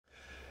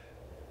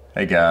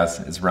Hey guys,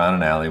 it's Ryan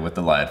and Allie with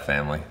the Ladd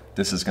family.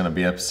 This is going to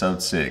be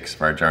episode 6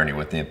 of our journey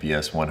with the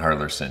MPS 1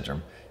 Hurler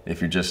Syndrome. If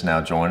you're just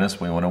now joining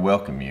us, we want to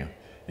welcome you.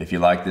 If you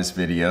like this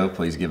video,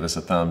 please give us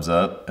a thumbs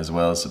up, as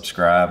well as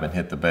subscribe and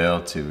hit the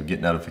bell to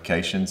get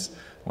notifications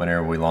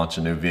whenever we launch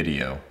a new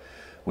video.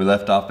 We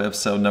left off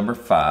episode number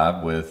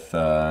 5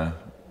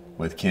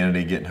 with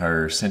Kennedy getting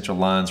her central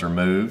lines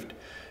removed,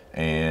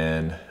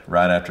 and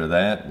right after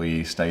that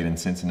we stayed in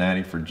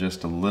Cincinnati for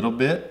just a little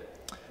bit.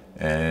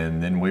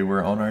 And then we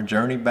were on our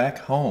journey back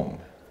home.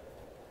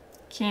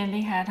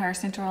 Kennedy had her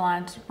central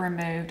lines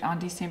removed on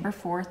December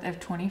 4th of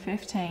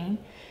 2015,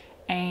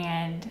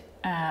 and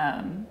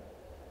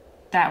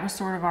that was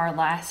sort of our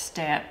last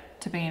step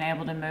to being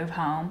able to move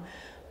home.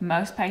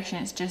 Most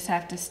patients just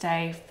have to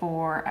stay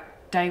for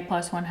day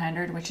plus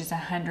 100, which is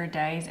 100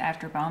 days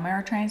after bone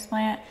marrow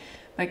transplant,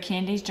 but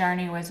Kennedy's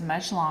journey was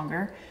much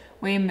longer.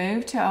 We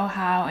moved to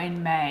Ohio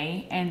in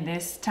May, and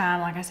this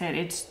time, like I said,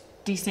 it's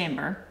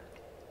December.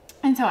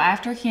 And so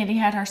after Kennedy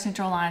had her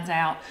central lines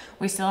out,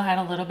 we still had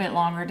a little bit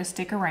longer to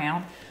stick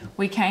around.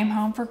 We came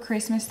home for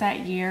Christmas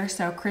that year.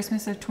 So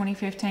Christmas of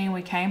 2015,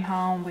 we came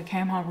home. We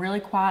came home really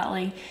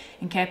quietly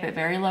and kept it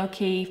very low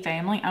key,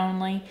 family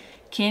only.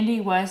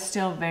 Kennedy was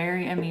still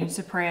very immune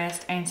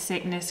suppressed, and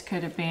sickness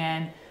could have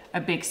been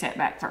a big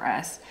setback for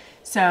us.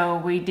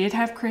 So we did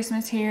have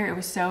Christmas here. It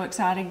was so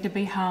exciting to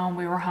be home.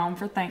 We were home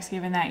for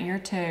Thanksgiving that year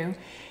too.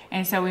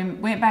 And so we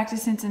went back to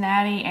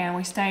Cincinnati and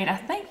we stayed, I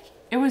think,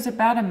 it was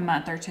about a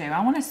month or two.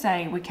 I want to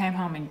say we came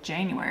home in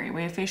January.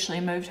 We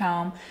officially moved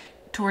home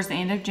towards the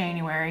end of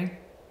January,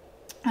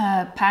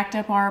 packed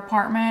up our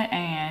apartment,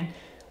 and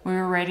we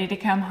were ready to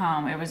come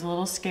home. It was a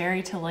little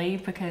scary to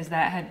leave because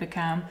that had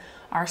become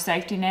our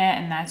safety net,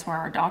 and that's where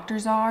our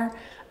doctors are.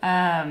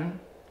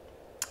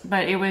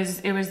 But it was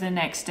the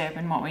next step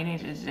in what we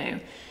needed to do.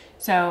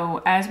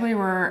 So as we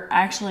were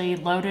actually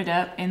loaded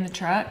up in the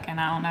truck, and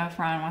I don't know if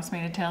Ryan wants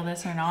me to tell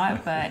this or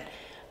not, but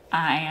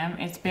I am.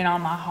 It's been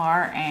on my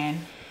heart, and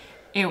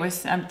it was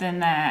something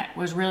that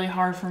was really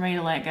hard for me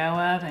to let go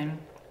of. And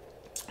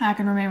I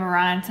can remember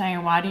Ryan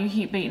saying, "Why do you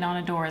keep beating on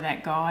a door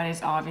that God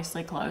is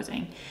obviously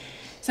closing?"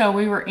 So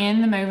we were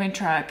in the moving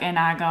truck, and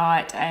I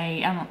got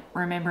I don't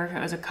remember if it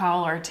was a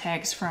call or a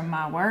text from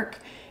my work,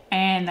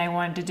 and they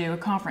wanted to do a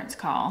conference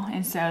call.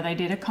 And so they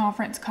did a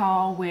conference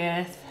call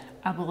with,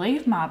 I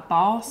believe, my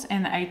boss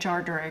and the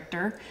HR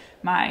director,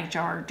 my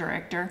HR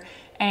director,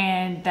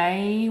 and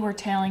they were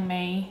telling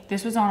me,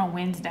 this was on a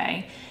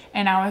Wednesday,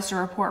 and I was to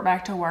report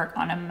back to work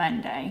on a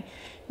Monday.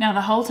 Now,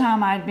 the whole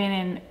time I'd been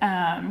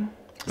in...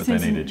 But they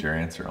needed your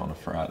answer on a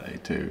Friday,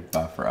 too,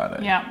 by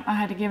Friday. Yeah, I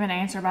had to give an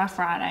answer by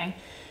Friday.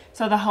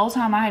 So the whole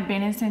time I had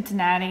been in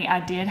Cincinnati,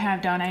 I did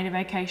have donated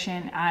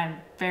vacation. I'm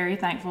very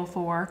thankful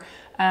for.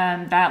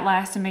 That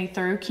lasted me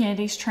through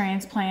Kennedy's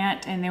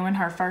transplant, and then when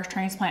her first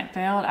transplant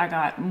failed, I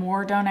got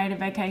more donated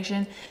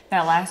vacation.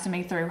 That lasted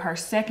me through her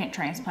second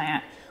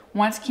transplant.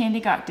 Once Kennedy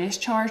got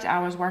discharged, I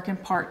was working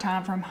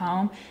part-time from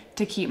home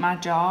to keep my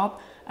job.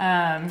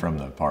 From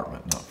the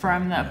apartment, not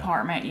from the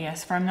apartment,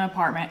 yes, from the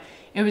apartment.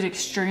 It was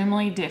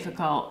extremely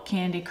difficult.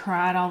 Kennedy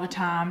cried all the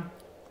time.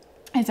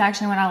 It's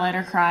actually when I let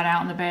her cry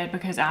out in the bed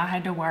because I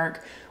had to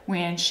work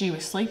when she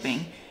was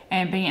sleeping,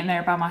 and being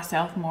there by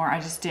myself more,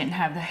 I just didn't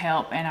have the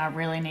help, and I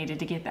really needed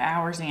to get the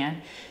hours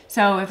in.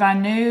 So if I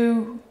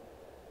knew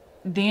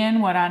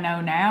then what I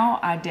know now,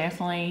 I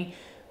definitely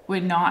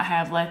would not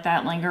have let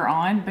that linger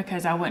on,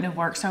 because I wouldn't have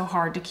worked so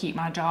hard to keep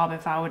my job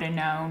if I would have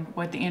known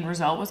what the end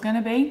result was going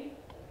to be.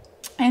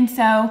 And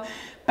so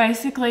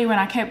basically when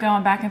I kept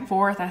going back and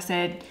forth, I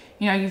said,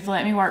 you know, you've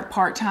let me work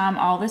part-time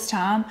all this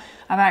time.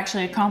 I've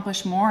actually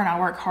accomplished more, and I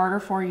work harder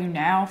for you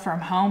now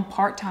from home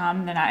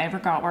part-time than I ever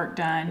got work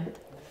done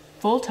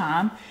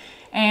full-time.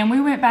 And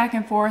we went back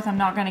and forth. I'm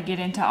not going to get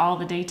into all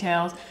the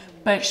details,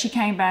 but she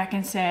came back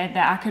and said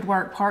that I could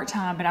work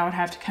part-time, but I would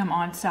have to come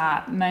on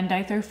site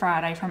Monday through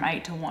Friday from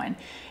 8 to 1.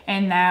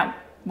 And that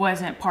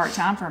wasn't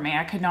part-time for me.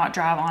 I could not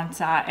drive on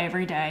site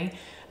every day.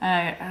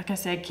 Like I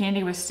said,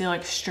 Kennedy was still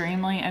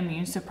extremely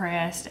immune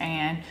suppressed,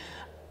 and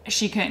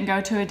she couldn't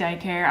go to a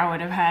daycare. I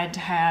would have had to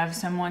have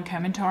someone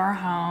come into our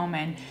home,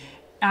 and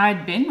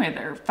I'd been with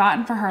her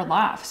fighting for her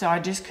life. So I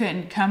just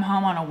couldn't come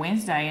home on a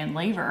Wednesday and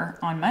leave her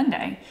on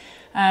Monday.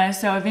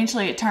 So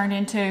eventually it turned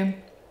into,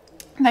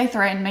 they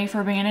threatened me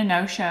for being a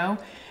no-show.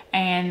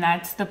 And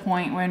that's the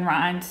point when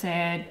Ryan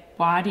said,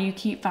 "Why do you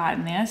keep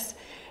fighting this?"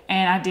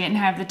 And I didn't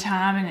have the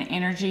time and the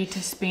energy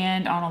to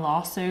spend on a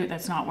lawsuit.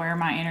 That's not where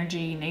my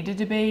energy needed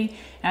to be.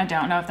 And I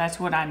don't know if that's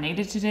what I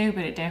needed to do,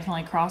 but it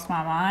definitely crossed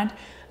my mind.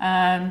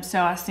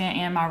 So I sent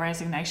in my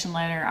resignation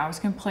letter. I was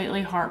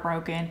completely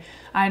heartbroken.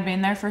 I had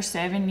been there for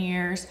 7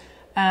 years.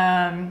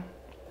 I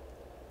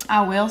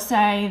will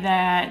say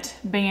that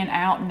being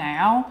out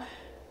now,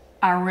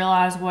 I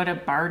realize what a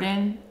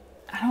burden,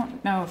 I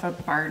don't know if a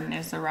burden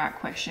is the right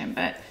question,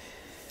 but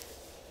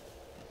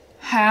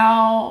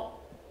how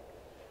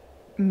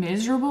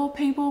miserable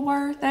people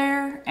were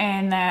there,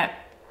 and that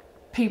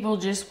people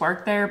just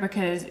worked there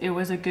because it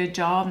was a good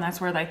job and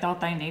that's where they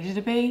thought they needed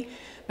to be.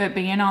 But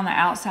being on the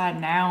outside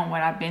now and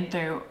what I've been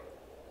through,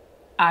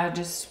 I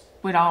just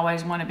would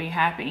always want to be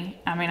happy.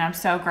 I mean, I'm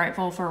so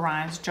grateful for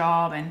Ryan's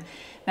job and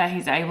that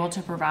he's able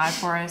to provide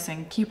for us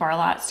and keep our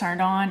lights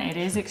turned on. It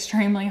is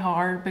extremely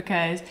hard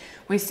because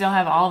we still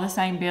have all the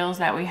same bills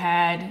that we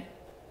had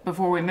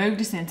before we moved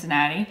to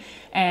Cincinnati,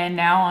 and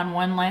now on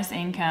one less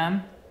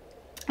income.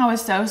 I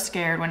was so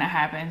scared when it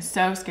happened,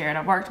 so scared.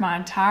 I worked my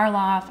entire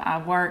life.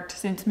 I've worked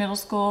since middle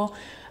school.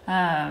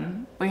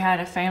 We had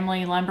a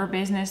family lumber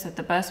business that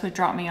the bus would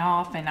drop me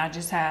off, and I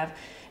just have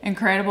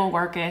incredible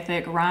work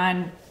ethic.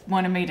 Ryan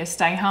wanted me to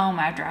stay home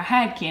after I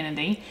had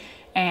Kennedy,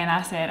 and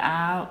I said,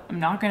 I'm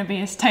not going to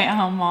be a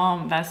stay-at-home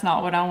mom. That's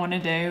not what I want to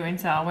do, and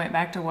so I went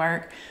back to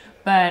work.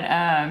 But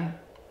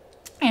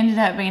ended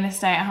up being a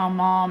stay-at-home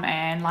mom,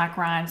 and like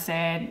Ryan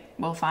said,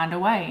 we'll find a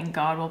way and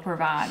God will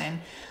provide. And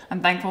I'm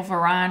thankful for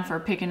Ryan for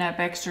picking up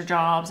extra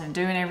jobs and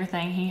doing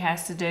everything he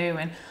has to do,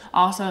 and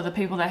also the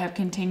people that have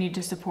continued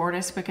to support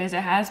us, because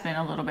it has been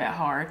a little bit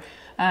hard.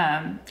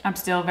 I'm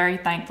still very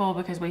thankful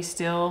because we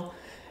still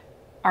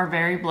are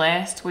very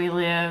blessed. We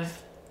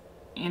live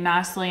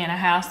nicely in a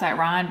house that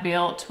Ryan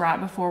built right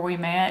before we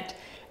met,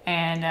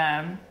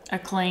 and a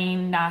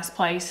clean, nice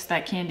place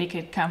that Kennedy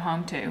could come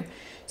home to.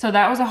 So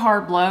that was a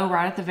hard blow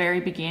right at the very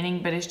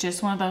beginning, but it's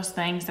just one of those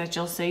things that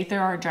you'll see through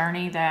our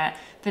journey that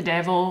the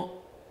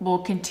devil will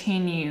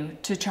continue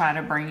to try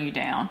to bring you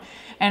down.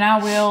 And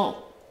I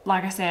will,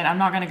 like I said, I'm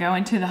not going to go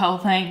into the whole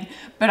thing,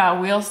 but I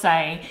will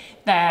say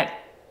that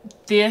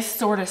this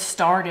sort of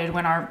started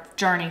when our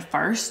journey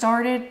first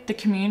started. The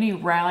community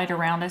rallied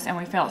around us and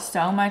we felt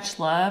so much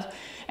love.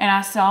 And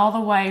I saw the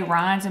way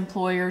Ryan's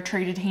employer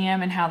treated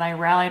him and how they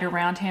rallied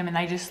around him and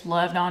they just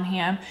loved on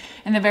him.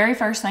 And the very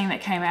first thing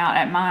that came out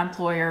at my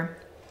employer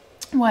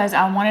was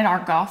I wanted our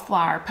golf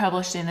flyer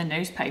published in the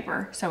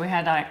newspaper. So we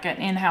had like an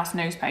in-house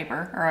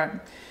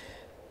newspaper,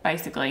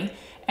 basically,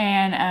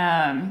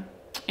 and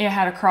it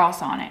had a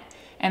cross on it.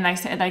 And they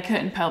said they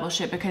couldn't publish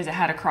it because it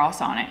had a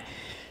cross on it.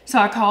 So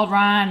I called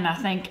Ryan, and I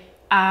think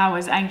I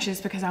was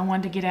anxious because I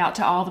wanted to get out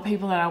to all the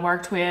people that I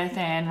worked with,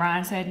 and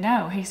Ryan said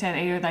no. He said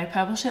either they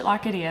publish it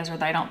like it is or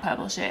they don't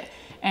publish it,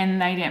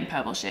 and they didn't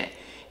publish it.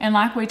 And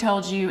like we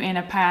told you in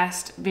a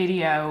past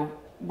video,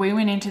 we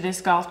went into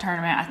this golf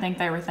tournament, I think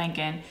they were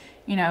thinking,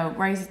 you know,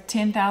 raise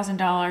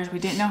 $10,000. We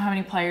didn't know how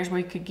many players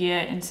we could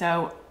get, and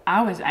so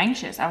I was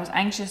anxious. I was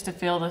anxious to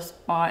fill the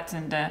spots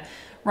and to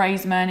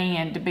raise money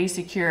and to be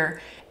secure,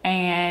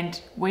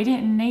 and we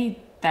didn't need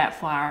that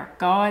flyer.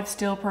 God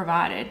still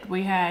provided.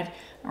 We had,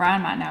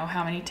 Ryan might know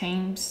how many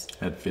teams.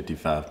 Had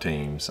 55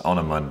 teams on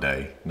a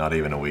Monday, not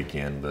even a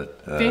weekend,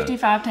 but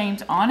 55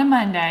 teams on a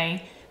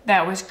Monday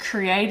that was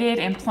created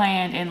and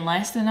planned in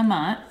less than a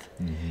month.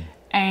 Mm-hmm.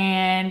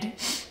 And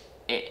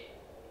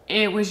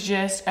it was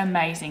just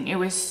amazing. It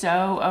was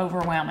so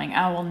overwhelming.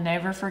 I will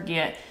never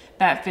forget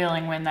that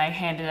feeling when they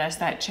handed us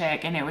that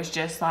check, and it was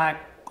just like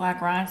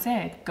Ryan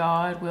said,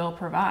 God will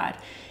provide.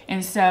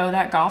 And so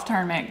that golf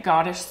tournament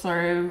got us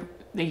through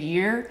the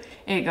year.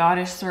 It got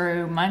us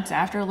through months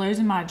after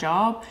losing my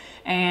job,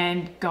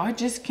 and God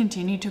just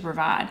continued to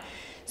provide.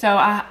 So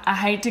I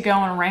hate to go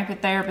on a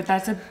rampant there, but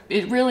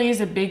it really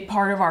is a big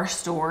part of our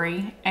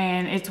story,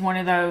 and it's one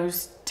of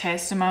those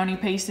testimony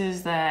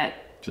pieces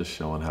that just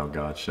showing how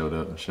God showed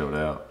up and showed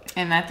out,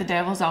 and that the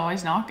devil's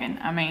always knocking.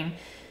 I mean,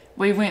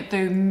 we went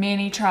through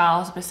many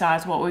trials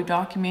besides what we've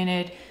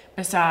documented,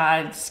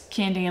 besides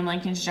Kendi and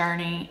Lincoln's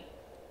journey,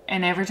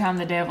 and every time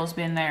the devil's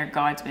been there,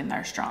 God's been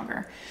there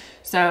stronger.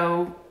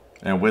 So,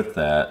 and with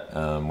that,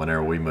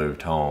 whenever we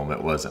moved home,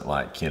 it wasn't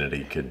like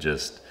Kennedy could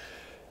just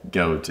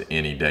go to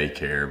any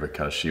daycare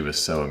because she was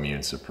so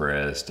immune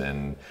suppressed.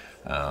 And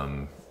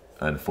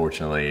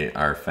unfortunately,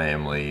 our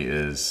family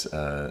is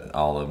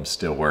all of them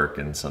still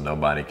working, so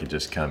nobody could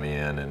just come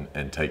in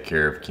and take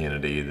care of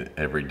Kennedy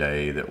every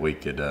day that we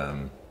could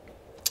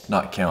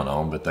not count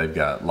on, but they've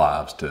got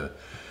lives to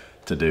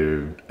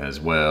do as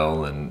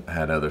well and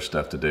had other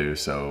stuff to do.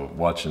 So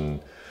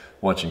watching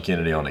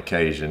Kennedy on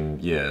occasion,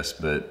 yes,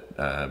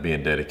 but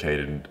being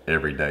dedicated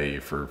every day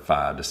for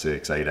 5 to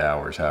 6, 8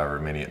 hours, however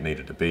many it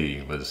needed to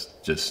be, was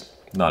just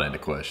not into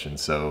question.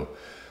 So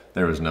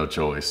there was no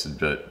choice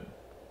but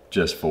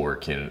just for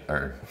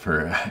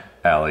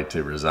Allie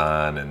to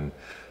resign and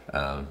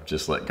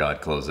just let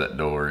God close that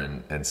door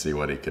and see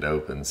what He could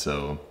open.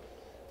 So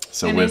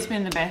and it's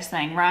been the best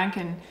thing. Ryan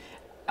can,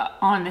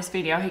 on this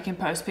video, he can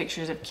post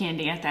pictures of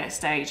Kendi at that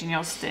stage, and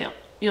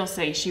you'll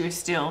see she was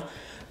still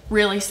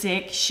really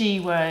sick.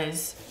 She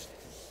was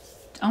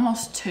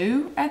almost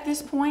 2 at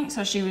this point,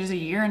 so she was a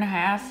year and a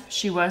half.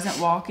 She wasn't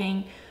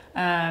walking.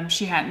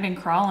 She hadn't been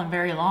crawling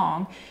very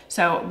long,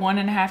 so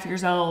 1.5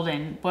 years old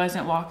and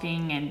wasn't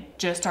walking and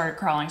just started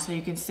crawling. So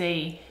you can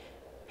see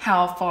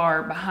how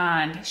far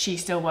behind she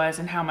still was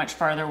and how much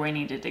further we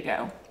needed to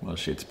go. Well,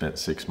 she'd spent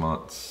 6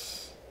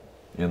 months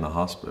in the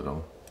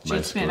hospital.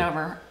 She'd spent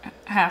over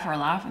half her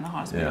life in the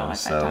hospital at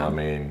that time. So, I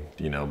mean,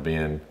 you know,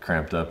 being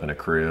cramped up in a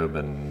crib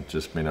and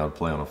just being able to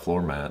play on a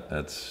floor mat,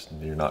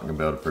 you're not going to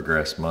be able to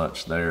progress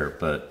much there.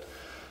 But,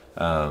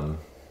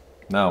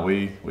 no,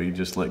 we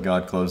just let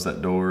God close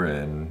that door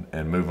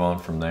and move on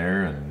from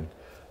there. And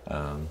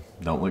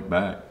don't look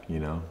back,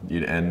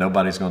 and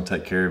nobody's going to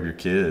take care of your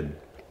kid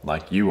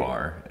like you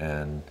are.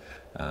 And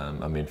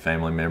I mean,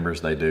 family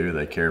members,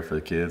 they care for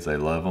the kids, they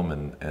love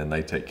them, and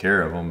they take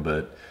care of them,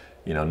 but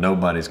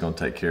nobody's going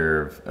to take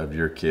care of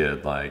your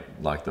kid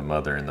like the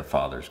mother and the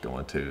father's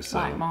going to. So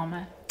like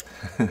mama.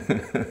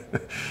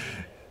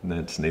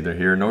 That's neither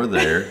here nor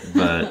there,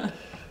 but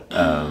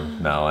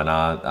no, and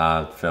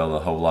I felt a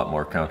whole lot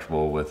more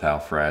comfortable with how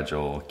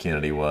fragile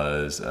Kennedy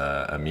was,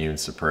 immune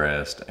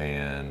suppressed,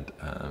 and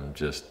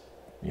just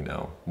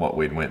what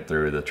we'd went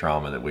through, the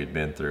trauma that we'd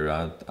been through.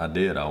 I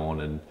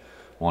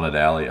wanted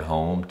Allie at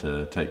home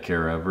to take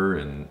care of her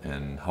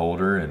and hold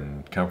her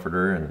and comfort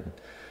her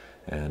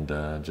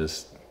and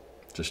just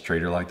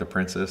treat her like the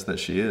princess that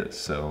she is.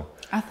 So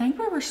I think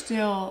we were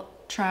still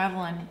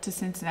traveling to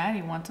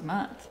Cincinnati once a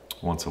month.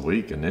 Once a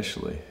week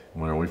initially.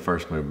 When we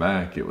first moved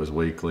back, it was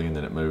weekly, and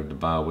then it moved to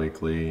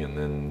bi-weekly, and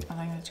then I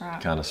think that's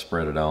right. Kind of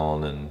spread it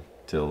on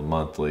until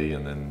monthly,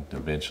 and then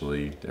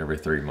eventually every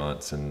 3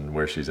 months, and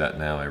where she's at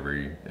now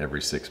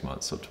every 6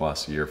 months, so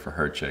twice a year for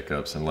her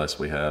checkups, unless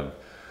we have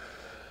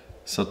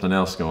something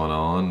else going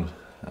on.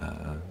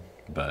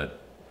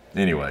 But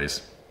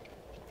anyways,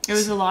 it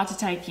was a lot to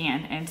take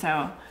in, and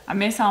so I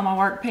miss all my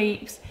work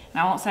peeps, and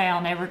I won't say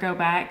I'll never go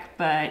back,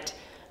 but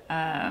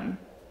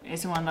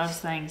it's one of those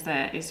things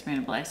that it's been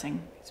a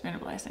blessing. It's been a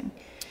blessing.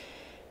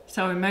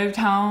 So we moved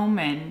home,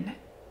 and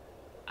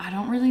I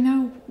don't really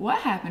know what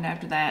happened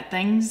after that.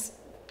 Things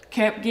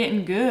kept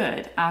getting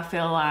good. I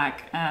feel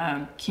like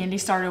Kendi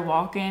started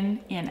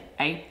walking in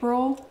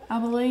April, I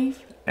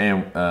believe.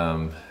 And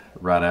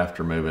right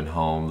after moving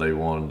home, they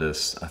wanted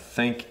us, I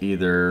think,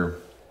 either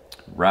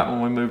right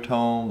when we moved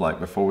home,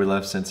 like before we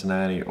left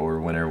Cincinnati, or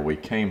whenever we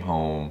came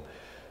home,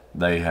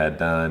 they had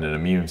done an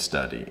immune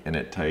study, and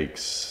it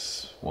takes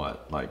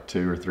like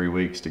 2 or 3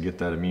 weeks to get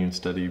that immune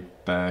study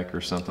back or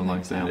something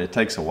like that. It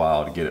takes a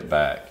while to get it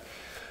back.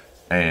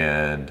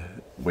 And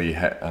we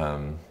had,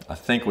 I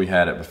think we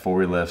had it before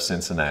we left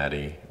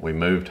Cincinnati. We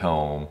moved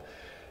home,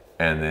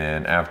 and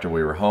then after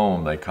we were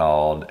home, they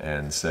called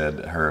and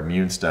said her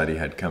immune study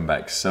had come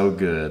back so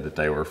good that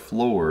they were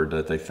floored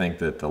that they think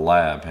that the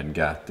lab had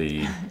got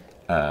the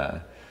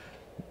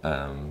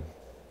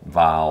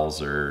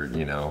vials, or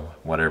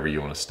whatever you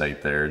want to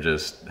state there,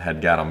 just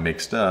had got them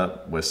mixed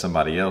up with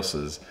somebody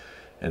else's.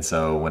 And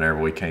so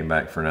whenever we came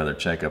back for another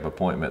checkup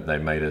appointment, they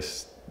made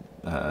us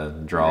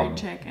draw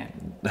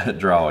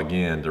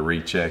again to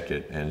recheck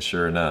it. And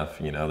sure enough,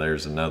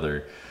 there's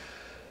another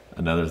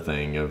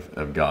thing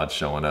of God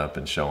showing up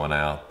and showing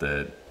out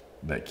that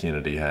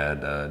Kennedy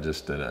had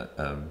just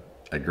a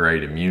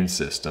great immune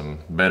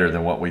system, better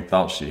than what we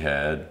thought she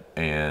had.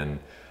 And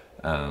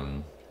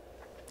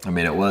I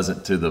mean, it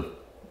wasn't to the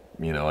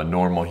a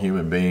normal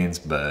human beings,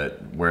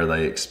 but where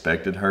they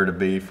expected her to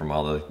be from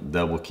all the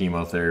double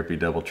chemotherapy,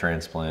 double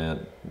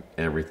transplant,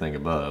 everything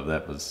above,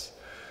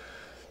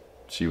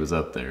 she was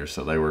up there.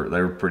 So they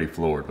were pretty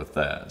floored with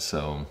that.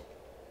 So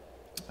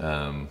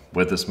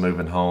with us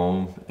moving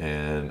home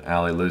and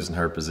Allie losing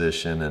her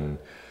position, and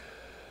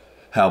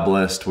how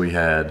blessed we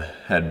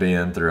had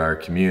been through our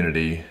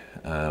community,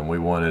 we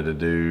wanted to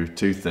do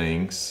 2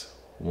 things.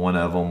 One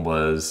of them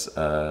was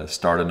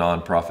start a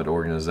nonprofit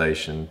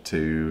organization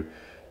to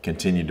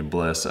continue to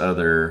bless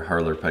other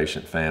Hurler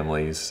patient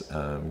families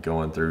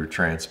going through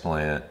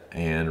transplant,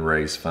 and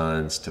raise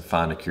funds to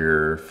find a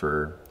cure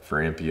for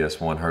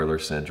MPS 1 Hurler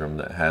Syndrome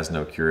that has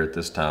no cure at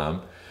this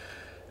time.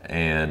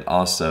 And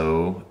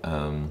also,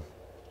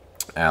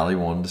 Allie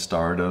wanted to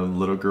start a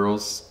little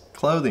girl's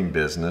clothing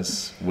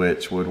business,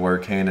 which would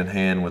work hand in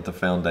hand with the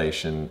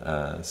foundation.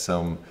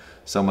 So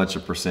much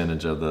a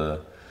percentage of the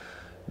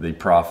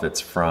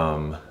profits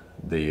from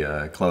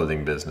the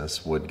clothing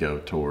business would go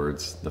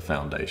towards the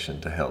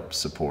foundation to help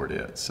support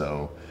it.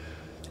 So,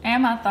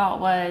 and my thought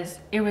was,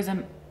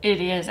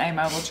 it is a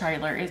mobile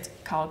trailer. It's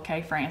called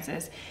K.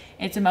 Francis.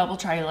 It's a mobile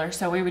trailer,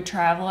 so we would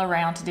travel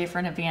around to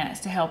different events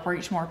to help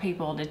reach more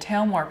people, to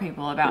tell more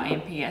people about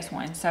MPS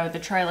 1. So the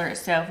trailer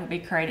itself would be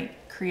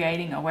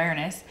creating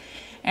awareness,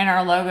 and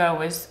our logo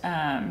was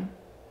the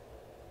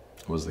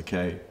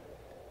K.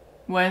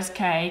 Was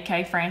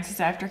K Francis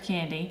after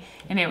Kendi,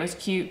 and it was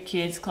cute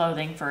kids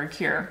clothing for a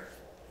cure.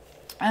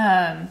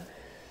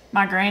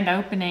 My grand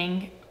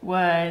opening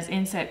was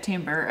in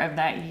September of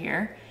that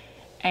year,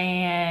 but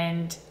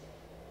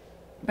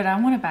I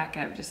want to back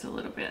up just a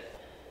little bit.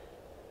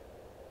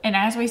 And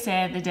as we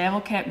said, the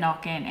devil kept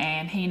knocking,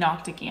 and he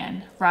knocked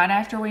again. Right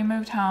after we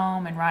moved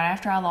home, and right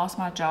after I lost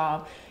my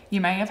job,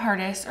 you may have heard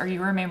us, or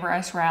you remember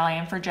us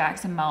rallying for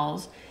Jackson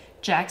Moles.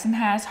 Jackson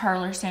has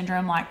Hurler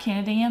Syndrome like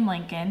Kennedy and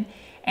Lincoln,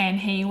 and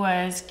he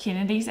was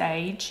Kennedy's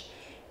age.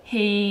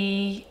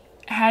 He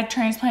had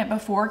transplant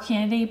before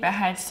Kennedy, but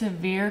had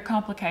severe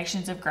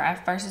complications of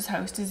graft versus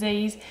host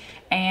disease.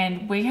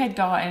 And we had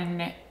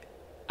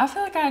I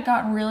feel like I had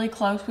gotten really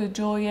close with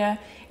Julia.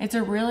 It's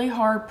a really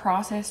hard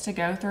process to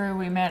go through.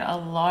 We met a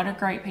lot of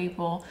great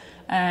people,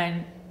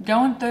 and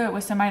going through it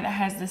with somebody that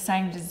has the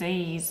same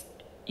disease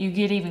you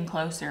get even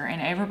closer,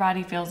 and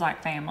everybody feels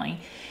like family.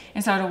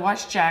 And so to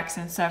watch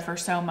Jackson suffer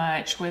so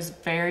much was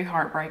very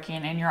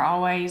heartbreaking, and you're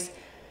always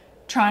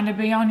trying to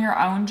be on your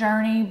own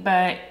journey,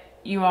 but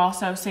you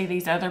also see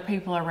these other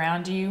people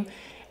around you,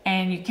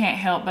 and you can't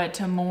help but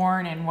to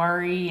mourn and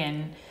worry,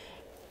 and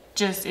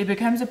just it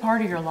becomes a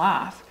part of your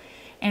life.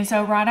 And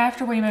so right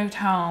after we moved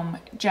home,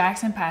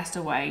 Jackson passed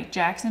away.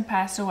 Jackson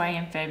passed away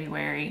in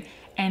February,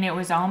 and it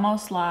was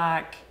almost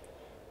like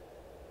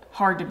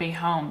hard to be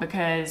home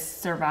because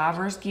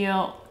survivor's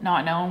guilt,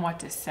 not knowing what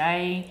to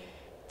say,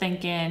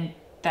 thinking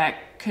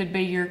that could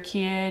be your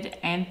kid,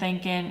 and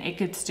thinking it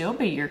could still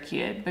be your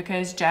kid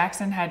because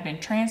Jackson had been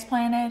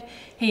transplanted,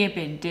 he had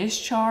been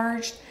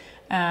discharged,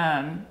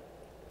 and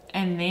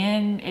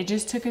then it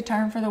just took a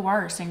turn for the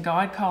worse, and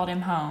God called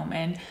him home.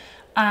 And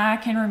I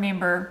can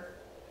remember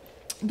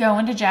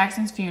going to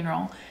Jackson's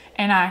funeral,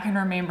 and I can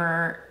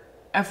remember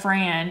a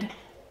friend,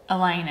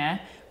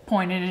 Elena,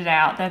 pointed it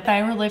out that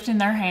they were lifting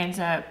their hands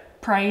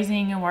up,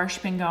 praising and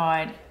worshiping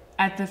God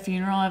at the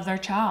funeral of their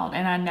child.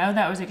 And I know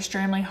that was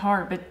extremely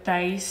hard, but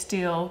they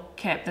still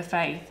kept the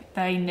faith.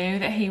 They knew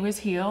that he was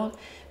healed.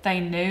 They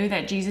knew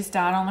that Jesus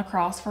died on the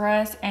cross for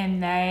us,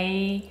 and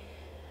they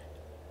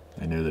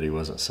knew that he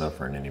wasn't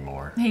suffering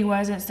anymore. He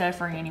wasn't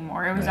suffering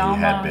anymore. It was he almost...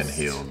 He had been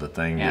healed. The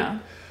thing that,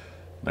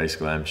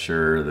 basically, I'm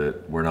sure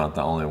that we're not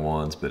the only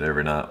ones, but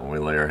every night when we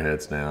lay our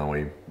heads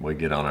down, we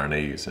get on our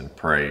knees and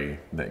pray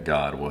that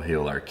God will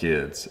heal our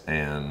kids.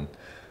 And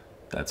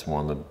that's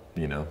one of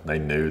the, they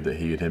knew that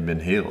he had been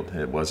healed.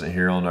 It wasn't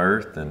here on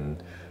earth,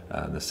 and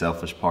the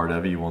selfish part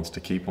of you wants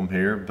to keep them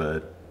here,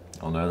 but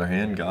on the other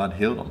hand, God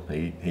healed them.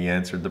 He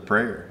answered the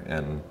prayer.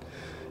 And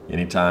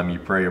anytime you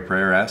pray a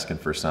prayer asking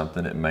for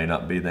something, it may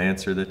not be the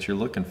answer that you're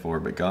looking for,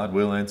 but God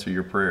will answer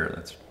your prayer.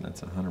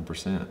 That's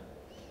 100%.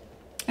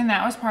 And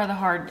that was part of the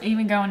hard,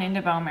 even going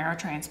into bone marrow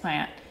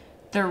transplant,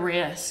 the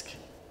risk,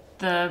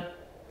 the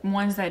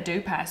ones that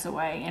do pass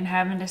away, and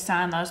having to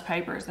sign those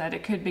papers that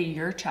it could be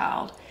your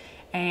child.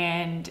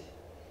 And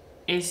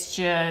it's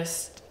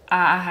just,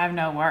 I have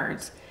no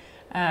words.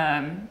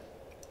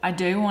 I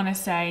do want to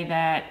say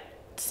that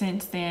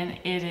since then,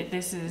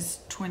 this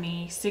is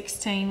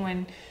 2016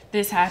 when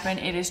this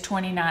happened. It is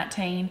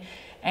 2019,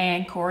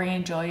 and Corey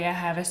and Julia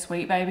have a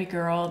sweet baby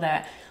girl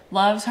that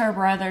loves her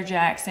brother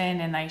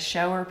Jackson, and they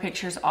show her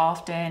pictures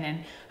often.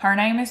 And her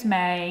name is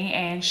May,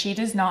 and she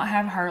does not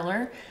have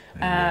Hurler.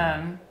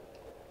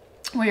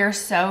 We are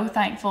so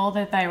thankful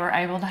that they were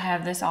able to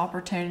have this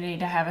opportunity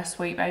to have a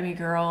sweet baby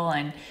girl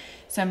and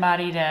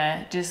somebody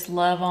to just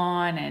love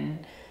on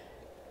and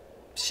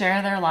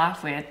share their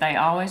life with. They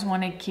always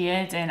wanted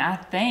kids, and I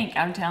think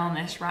I'm telling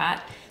this right,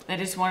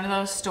 that it's one of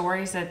those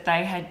stories that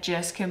they had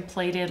just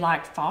completed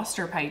like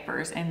foster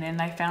papers, and then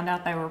they found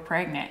out they were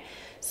pregnant.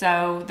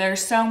 So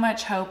there's so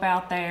much hope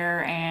out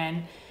there,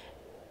 and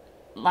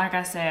like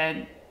I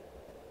said,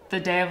 the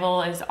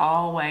devil is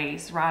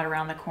always right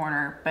around the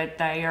corner, but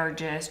they are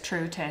just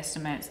true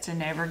testaments to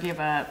never give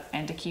up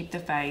and to keep the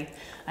faith.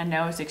 I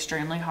know it's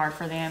extremely hard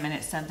for them, and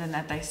it's something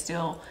that they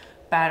still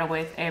battle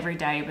with every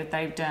day, but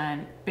they've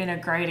been a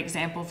great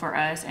example for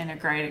us and a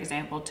great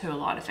example to a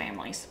lot of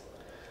families.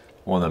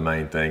 One of the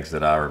main things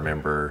that I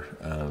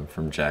remember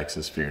from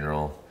Jax's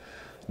funeral,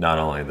 not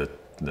only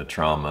the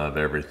trauma of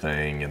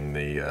everything and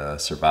the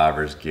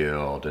survivor's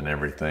guilt and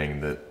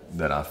everything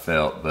that I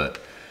felt, but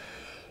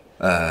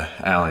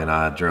Allie and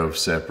I drove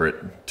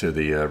separate to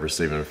the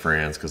receiving of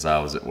friends because I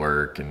was at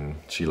work and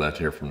she left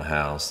here from the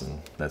house,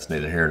 and that's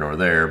neither here nor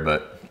there.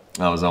 But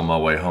I was on my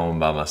way home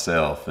by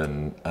myself,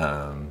 and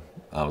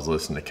I was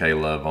listening to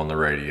K-Love on the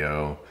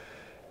radio,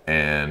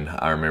 and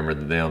I remember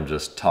them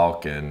just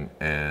talking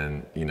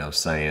and,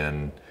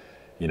 saying,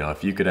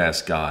 if you could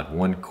ask God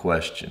one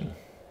question,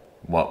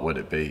 what would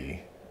it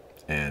be?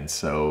 And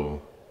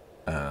so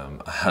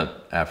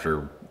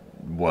after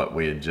what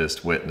we had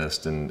just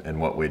witnessed and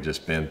what we'd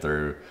just been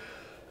through,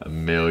 a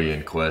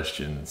million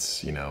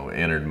questions,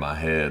 entered my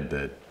head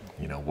that,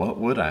 what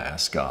would I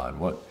ask God?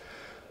 What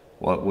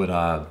would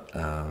I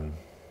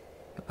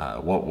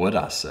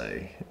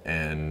say?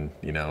 And,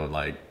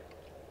 like,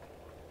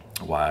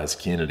 why is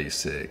Kennedy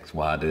sick?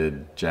 Why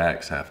did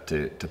Jax have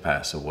to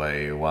pass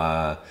away?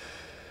 Why,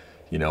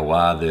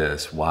 why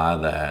this, why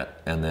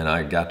that? And then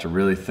I got to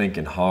really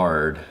thinking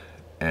hard,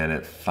 and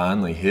it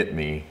finally hit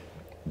me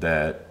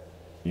that,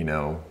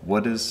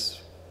 what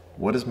is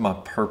my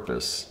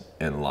purpose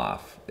in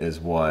life is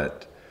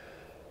what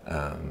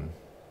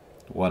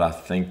I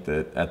think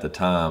that at the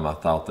time I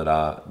thought that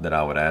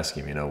I would ask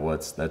him.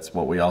 That's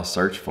what we all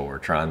search for,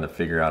 trying to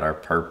figure out our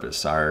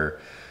purpose,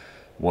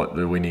 what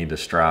do we need to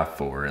strive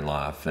for in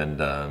life.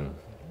 And I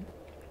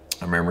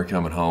remember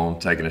coming home,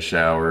 taking a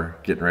shower,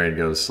 getting ready to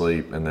go to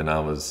sleep, and then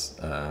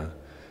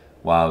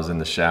while I was in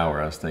the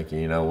shower, I was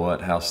thinking,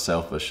 how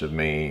selfish of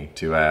me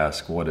to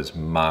ask, what is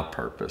my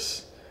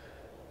purpose?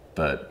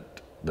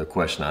 But the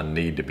question I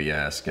need to be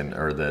asking,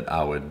 or that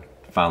I would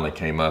finally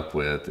came up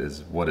with,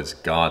 is what is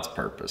God's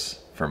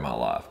purpose for my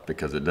life?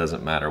 Because it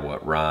doesn't matter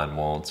what Ryan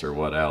wants or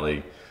what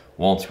Allie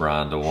wants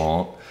Ryan to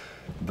want,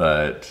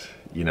 but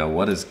you know,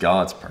 what is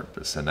God's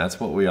purpose? And that's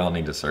what we all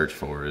need to search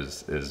for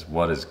is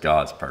what is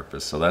God's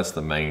purpose? So that's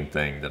the main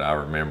thing that I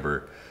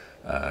remember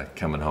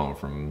coming home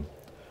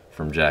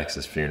from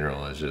Jax's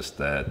funeral, is just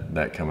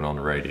that coming on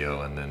the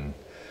radio and then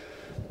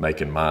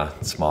making my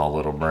small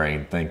little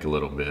brain think a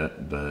little bit.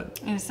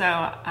 And so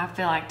I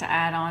feel like to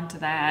add on to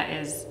that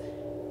is,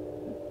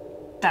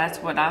 that's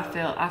what I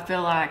feel. I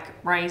feel like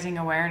raising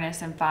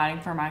awareness and fighting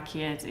for my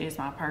kids is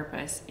my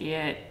purpose.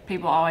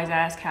 People always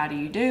ask, how do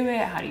you do it?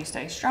 How do you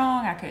stay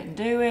strong? I couldn't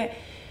do it.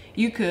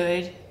 You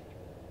could,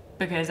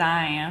 because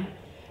I am.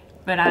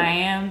 But I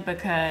am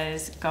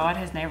because God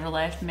has never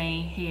left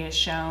me. He has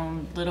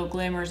shown little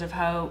glimmers of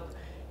hope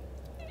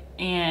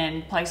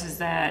in times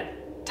that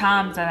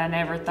I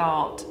never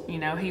thought,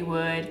 He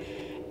would.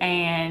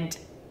 And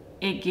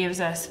it gives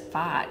us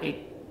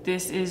fight.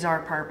 This is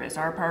our purpose.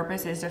 Our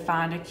purpose is to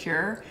find a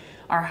cure.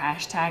 Our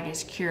hashtag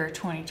is Cure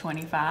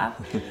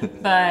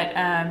 2025.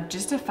 But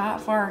just to fight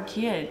for our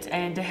kids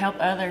and to help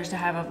others to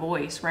have a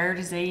voice. Rare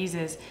disease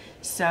is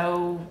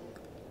so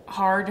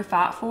hard to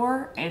fight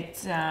for.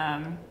 It's,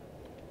 I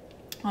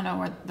don't know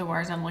what the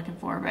words I'm looking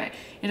for, but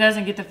it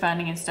doesn't get the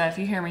funding and stuff.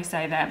 You hear me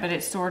say that, but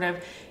it's sort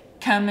of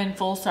coming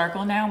full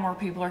circle now. More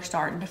people are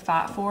starting to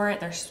fight for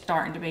it. There's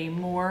starting to be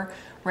more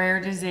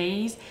rare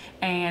disease,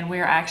 and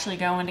we're actually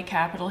going to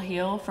Capitol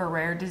Hill for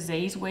Rare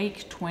Disease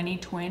Week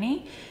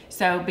 2020.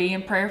 So be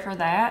in prayer for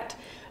that.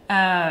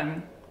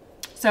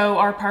 So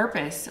our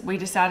purpose, we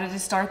decided to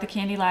start the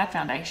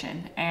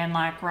TheKennedyLaddFoundation. And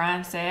like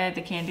Ryan said,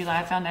 the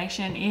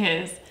TheKennedyLaddFoundation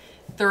is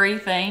 3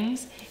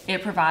 things.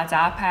 It provides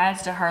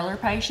iPads to Hurler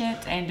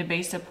patients and to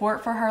be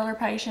support for Hurler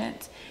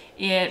patients.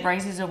 It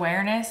raises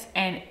awareness,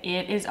 and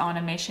it is on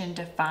a mission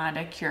to find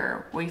a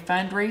cure. We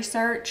fund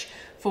research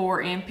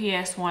for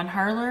MPS 1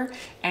 Hurler,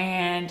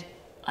 and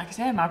like I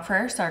said, my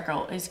prayer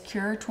circle is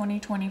Cure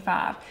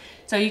 2025.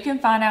 So you can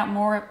find out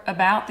more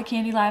about the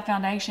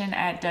TheKennedyLaddFoundation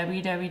at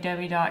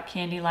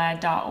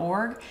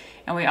www.KennedyLadd.org.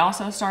 And we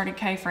also started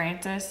K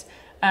Francis.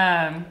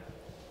 The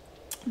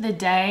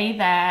day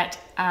that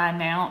I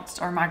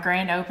announced, or my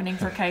grand opening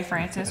for K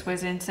Francis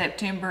was in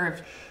September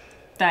of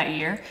that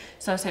year,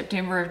 so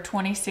September of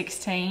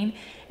 2016.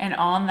 And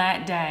on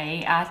that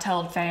day, I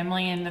told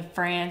family and the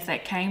friends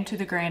that came to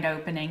the grand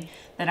opening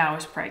that I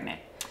was pregnant.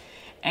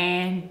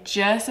 And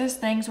just as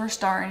things were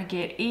starting to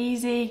get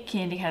easy,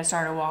 Kendi had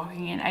started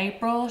walking in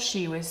April.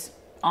 She was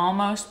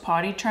almost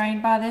potty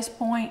trained by this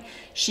point.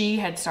 She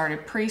had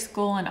started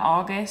preschool in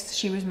August.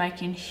 She was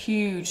making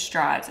huge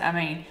strides. I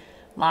mean,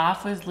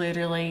 life was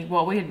literally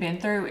what we had been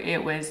through.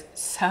 It was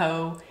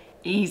so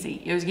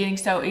easy. It was getting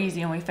so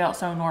easy, and we felt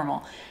so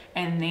normal.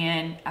 And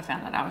then I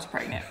found out I was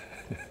pregnant.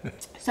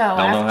 So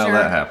I don't know how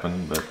that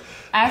happened, but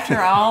after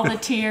all the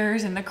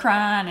tears and the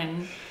crying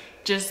and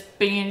just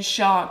being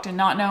shocked and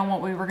not knowing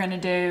what we were going to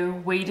do,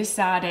 we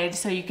decided,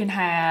 so you can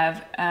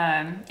have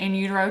in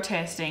utero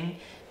testing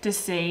to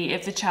see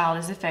if the child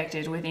is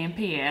affected with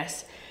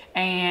MPS,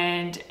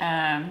 and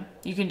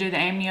you can do the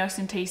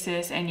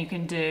amniocentesis, and you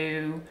can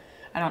do,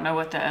 I don't know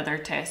what the other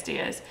test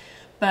is,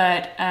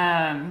 but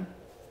I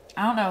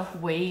don't know if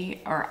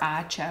we or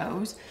I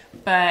chose,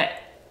 but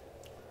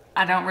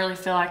I don't really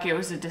feel like it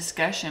was a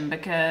discussion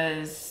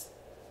because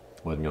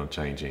wasn't going to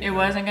change anything. It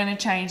wasn't going to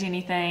change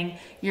anything.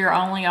 Your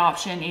only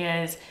option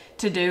is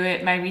to do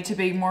it maybe to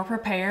be more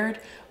prepared,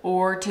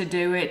 or to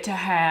do it to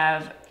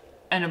have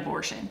an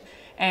abortion.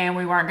 And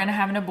we weren't going to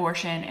have an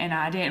abortion, and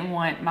I didn't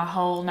want my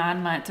whole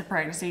 9 months of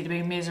pregnancy to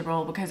be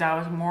miserable because I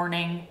was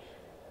mourning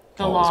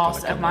the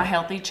loss of my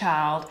healthy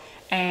child,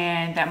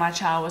 and that my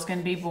child was going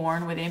to be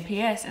born with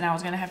MPS, and I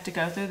was going to have to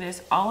go through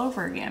this all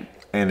over again.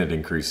 And it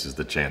increases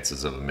the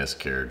chances of a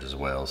miscarriage as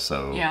well.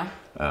 So yeah.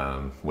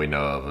 We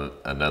know of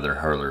another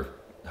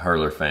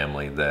Hurler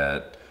family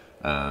that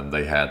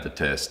they had the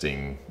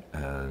testing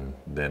and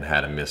then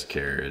had a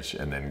miscarriage,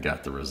 and then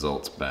got the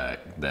results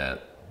back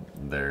that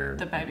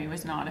the baby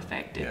was not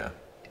affected. Yeah.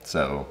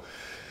 So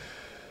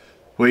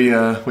we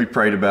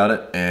prayed about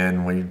it,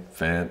 and we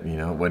found,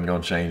 it wasn't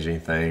going to change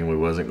anything. We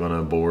wasn't going to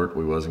abort.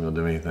 We wasn't going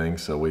to do anything.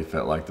 So we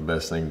felt like the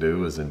best thing to do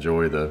was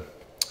enjoy the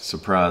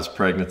surprise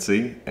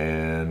pregnancy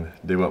and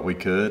do what we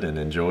could and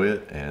enjoy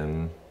it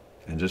and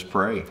just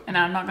pray. And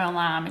I'm not gonna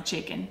lie, I'm a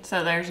chicken,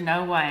 so there's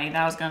no way that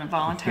I was gonna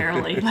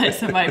voluntarily let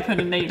somebody put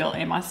a needle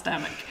in my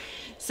stomach.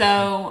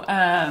 So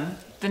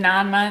the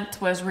 9 months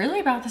was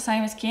really about the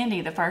same as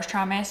Kendi. The first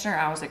trimester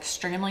I was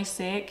extremely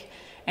sick,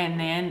 and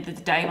then the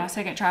day my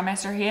second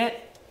trimester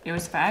hit, it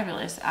was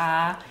fabulous.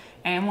 I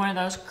am one of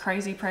those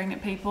crazy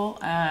pregnant people.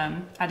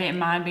 I didn't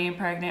mind being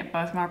pregnant.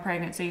 Both my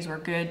pregnancies were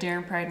good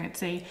during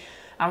pregnancy.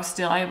 I was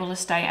still able to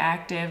stay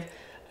active.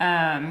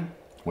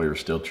 We were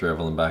still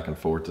traveling back and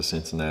forth to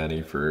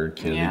Cincinnati for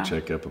Kennedy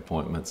checkup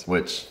appointments,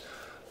 which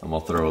I'm going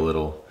to throw a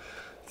little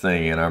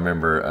thing in. I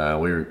remember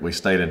we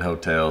stayed in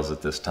hotels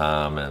at this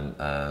time,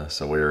 and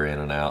so we were in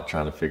and out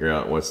trying to figure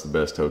out what's the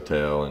best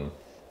hotel. And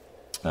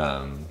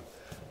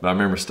but I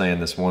remember staying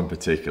this one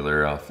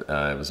particular,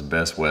 it was a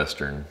Best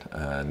Western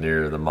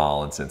near the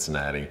mall in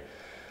Cincinnati.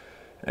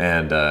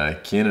 And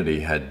Kennedy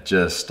had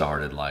just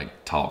started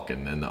like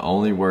talking, and the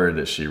only word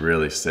that she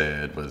really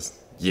said was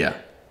 "yeah,"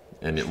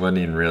 and it wasn't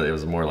even really. It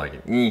was more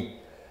like "ee."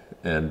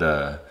 And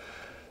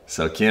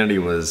so Kennedy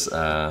was,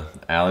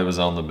 Allie was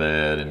on the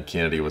bed, and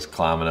Kennedy was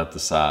climbing up the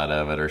side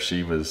of it, or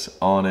she was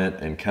on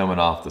it and coming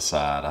off the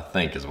side, I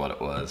think is what it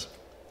was.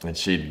 And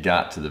she'd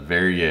got to the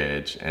very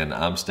edge, and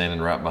I'm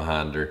standing right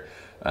behind her,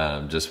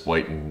 just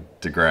waiting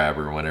to grab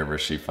her whenever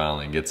she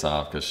finally gets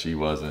off, because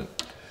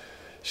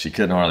she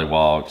couldn't hardly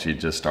walk. She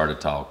just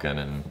started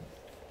talking,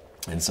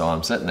 and so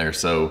I'm sitting there.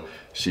 So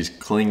she's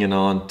clinging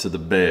on to the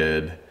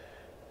bed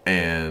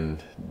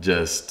and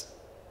just,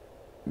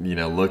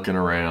 looking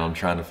around,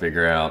 trying to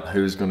figure out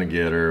who's going to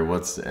get her,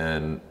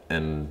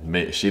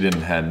 she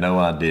had no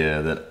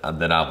idea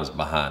that I was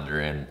behind her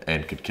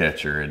and could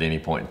catch her at any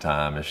point in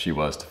time if she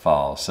was to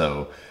fall.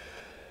 So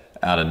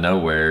out of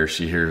nowhere,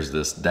 she hears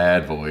this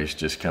dad voice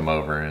just come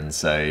over and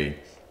say,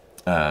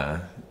 "Do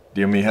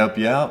you want me to help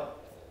you out?"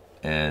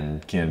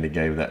 And Kennedy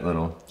gave that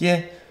little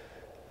 "yeah,"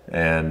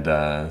 and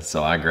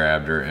so I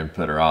grabbed her and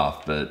put her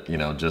off. But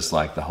just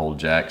like the whole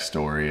Jack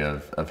story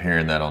of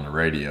hearing that on the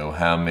radio,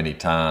 how many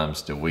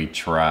times do we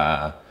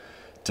try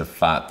to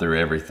fight through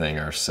everything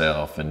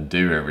ourselves and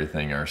do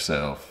everything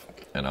ourselves,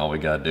 and all we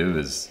gotta do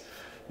is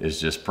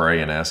just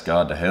pray and ask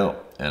God to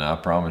help. And I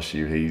promise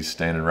you, He's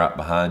standing right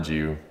behind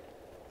you,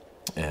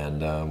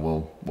 and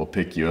we'll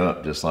pick you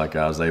up, just like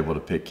I was able to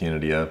pick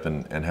Kennedy up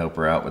and help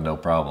her out with no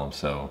problem.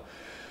 So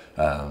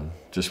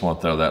just want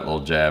to throw that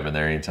little jab in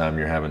there. Anytime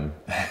you're having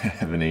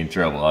any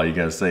trouble, all you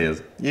gotta say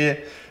is "yeah,"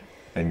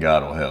 and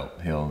God will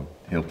help.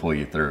 He'll pull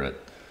you through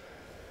it.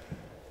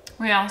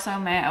 We also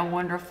met a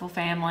wonderful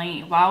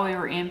family while we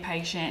were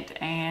inpatient,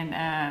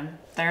 and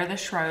they're the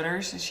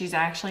Schroeders. She's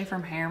actually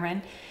from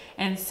Harriman,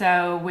 and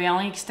so we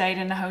only stayed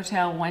in the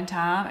hotel one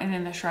time, and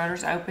then the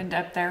Schroeders opened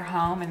up their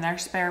home and their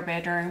spare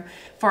bedroom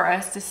for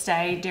us to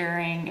stay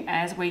during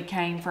as we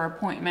came for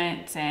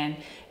appointments, and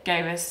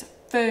gave us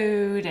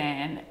food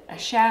and a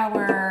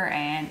shower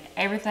and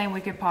everything we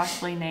could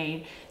possibly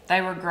need.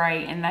 They were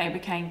great, and they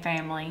became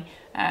family.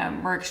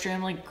 We're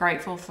extremely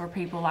grateful for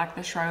people like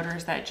the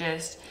Schroeders that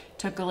just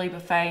took a leap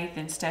of faith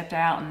and stepped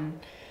out and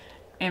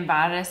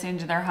invited us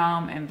into their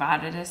home,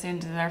 invited us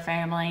into their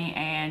family,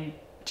 and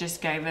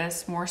just gave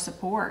us more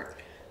support.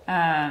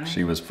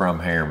 She was from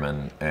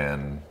Harriman,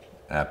 and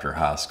after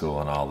high school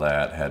and all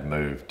that, had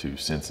moved to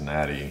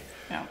Cincinnati.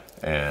 Yeah.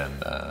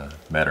 And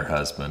met her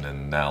husband,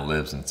 and now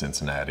lives in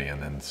Cincinnati.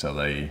 And then so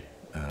they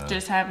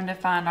just happened to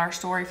find our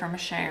story from a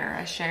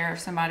share of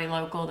somebody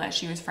local that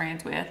she was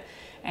friends with,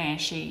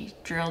 and she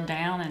drilled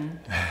down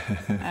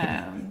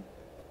and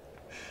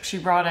she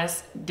brought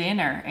us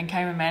dinner and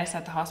came and met us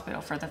at the hospital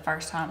for the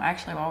first time,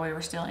 actually while we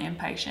were still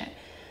inpatient.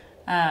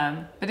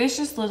 But it's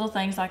just little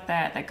things like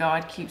that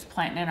God keeps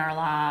planting in our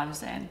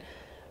lives, and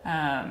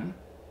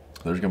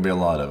there's going to be a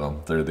lot of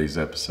them through these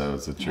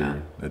episodes that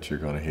you're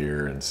going to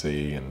hear and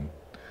see, and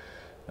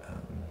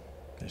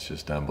it's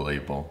just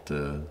unbelievable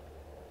to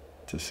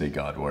see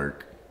God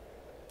work.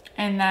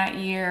 And that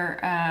year,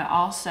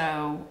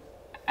 also,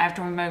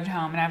 after we moved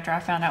home and after I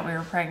found out we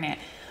were pregnant,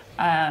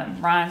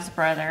 Ryan's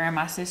brother and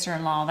my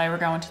sister-in-law, they were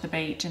going to the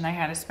beach, and they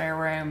had a spare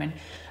room, and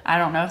I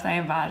don't know if they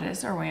invited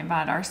us or we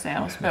invited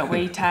ourselves, but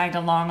we tagged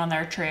along on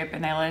their trip,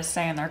 and they let us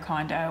stay in their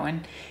condo.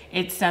 And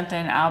it's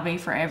something I'll be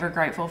forever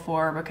grateful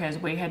for, because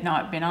we had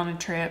not been on a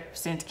trip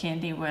since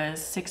Kennedy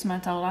was 6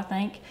 months old, I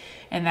think,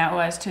 and that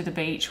was to the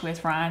beach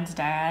with Ryan's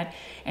dad.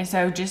 And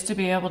so just to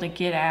be able to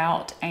get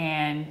out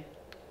and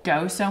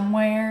go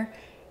somewhere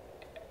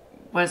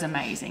was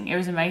amazing. It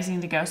was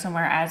amazing to go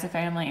somewhere as a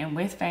family and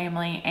with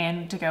family,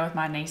 and to go with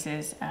my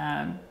nieces.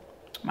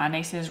 My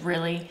nieces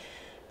really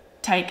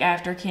take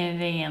after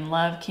Kennedy and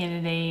love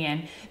Kennedy,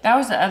 and that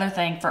was the other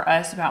thing for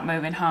us about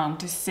moving home,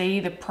 to see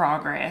the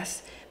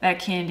progress that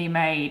Kennedy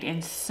made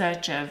in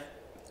such a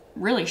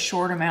really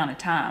short amount of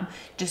time,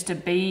 just to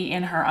be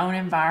in her own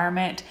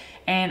environment.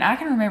 And I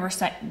can remember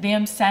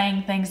them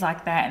saying things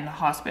like that in the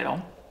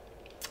hospital.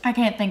 I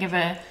can't think of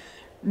a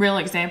real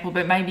example,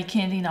 but maybe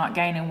Kennedy not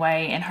gaining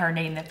weight and her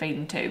needing the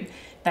feeding tube.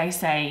 They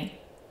say,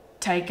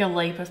 take a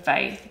leap of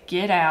faith,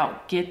 get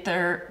out, get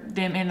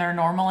them in their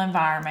normal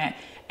environment,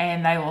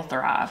 and they will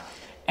thrive.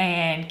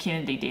 And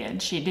Kennedy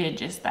did. She did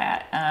just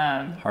that.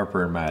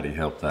 Harper and Maddie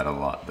helped that a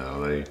lot,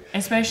 though.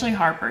 Especially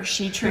Harper.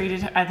 She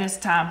treated, at this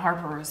time,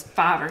 Harper was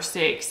 5 or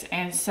 6,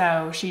 and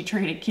so she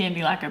treated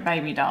Kennedy like a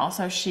baby doll.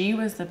 So she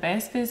was the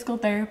best physical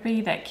therapy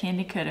that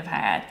Kennedy could have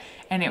had,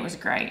 and it was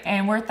great.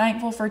 And we're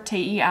thankful for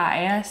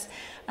TEIS.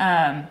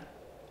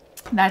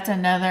 That's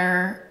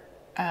another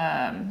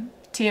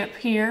tip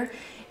here.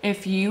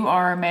 If you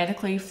are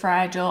medically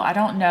fragile, I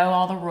don't know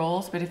all the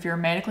rules, but if you're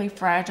medically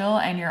fragile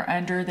and you're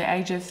under the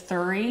age of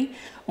 3,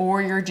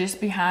 or you're just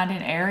behind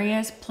in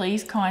areas,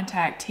 please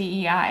contact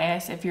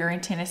TEIS if you're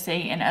in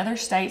Tennessee. And other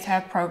states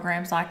have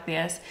programs like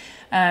this.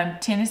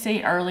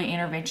 Tennessee Early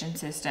Intervention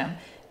System.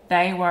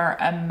 They were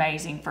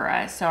amazing for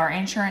us. So our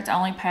insurance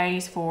only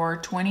pays for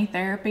 20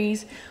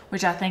 therapies,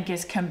 which I think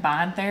is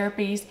combined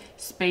therapies,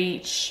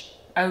 speech,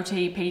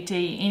 OT, PT,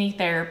 any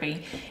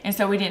therapy. And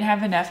so we didn't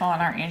have enough on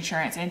our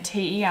insurance, and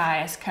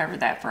TEIS covered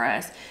that for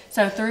us.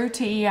 So through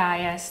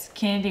TEIS,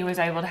 Kennedy was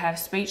able to have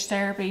speech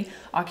therapy,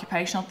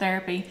 occupational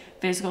therapy,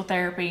 physical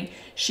therapy.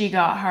 She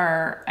got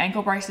her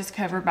ankle braces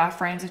covered by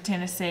Friends of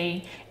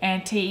Tennessee,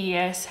 and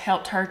TES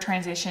helped her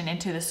transition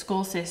into the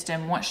school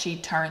system once she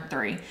turned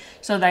 3.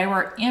 So they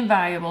were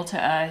invaluable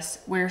to us.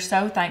 We're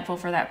so thankful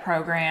for that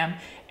program,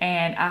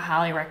 and I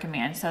highly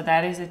recommend. So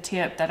that is a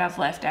tip that I've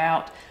left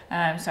out.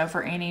 So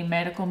for any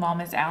medical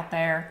mamas out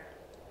there,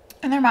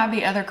 and there might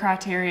be other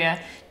criteria,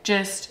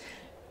 just,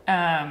 you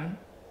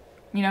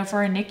know,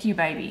 for a NICU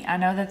baby, I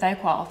know that they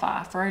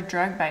qualify. For a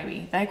drug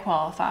baby, they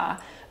qualify.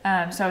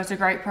 So it's a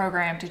great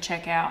program to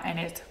check out, and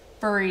it's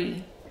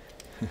free.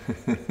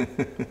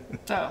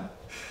 So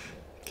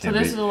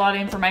this is a lot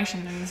of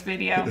information in this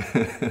video.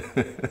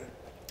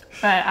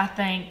 But I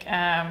think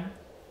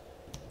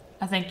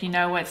you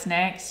know what's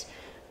next.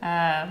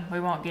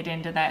 We won't get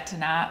into that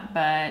tonight,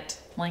 but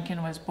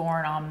Lincoln was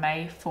born on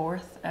May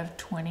 4th of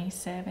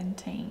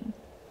 2017.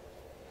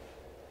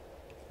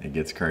 It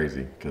gets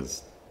crazy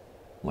because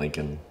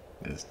Lincoln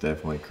is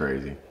definitely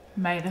crazy.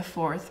 May the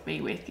 4th be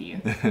with you.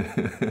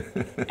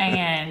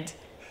 And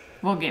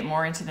we'll get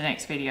more into the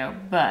next video,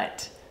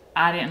 but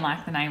I didn't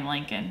like the name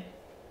Lincoln.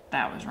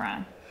 That was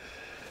Ryan.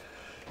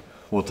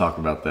 We'll talk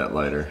about that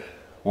later.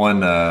 One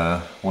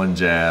more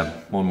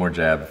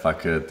jab if I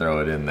could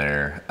throw it in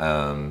there.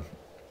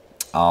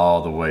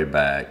 All the way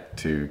back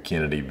to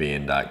Kennedy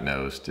being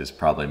diagnosed is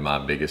probably my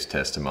biggest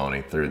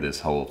testimony through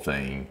this whole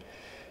thing,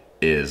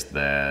 is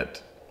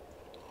that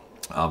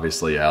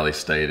obviously Allie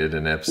stated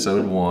in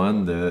episode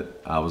 1 that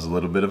I was a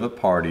little bit of a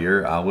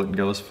partier. I wouldn't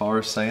go as far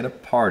as saying a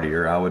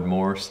partier. I would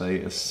more say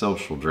a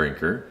social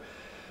drinker.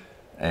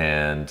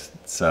 And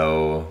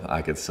so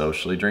I could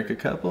socially drink a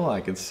couple,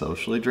 I could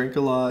socially drink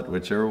a lot,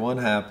 whichever one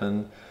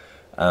happened.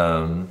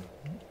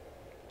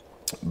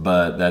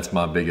 But that's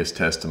my biggest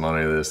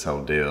testimony to this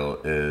whole deal,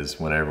 is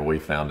whenever we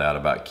found out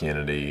about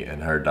Kennedy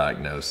and her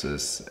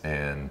diagnosis,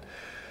 and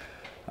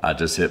I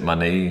just hit my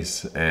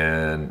knees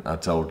and I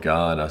told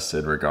God, I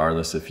said,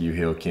 regardless if you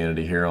heal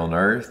Kennedy here on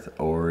earth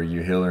or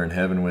you heal her in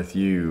heaven with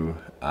you,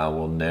 I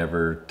will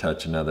never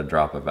touch another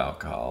drop of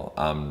alcohol.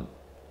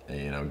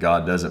 You know,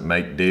 God doesn't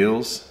make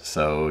deals,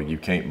 so you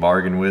can't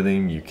bargain with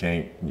him. You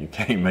can't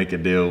make a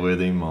deal with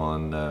him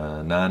on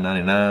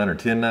 $9.99 or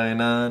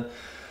 $10.99.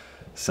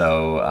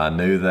 So I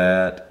knew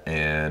that,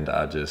 and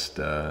I just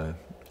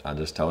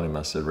told him,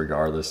 I said,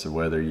 regardless of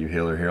whether you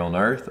heal her here on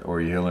earth or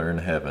you heal her in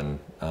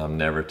heaven, I'm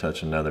never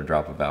touching another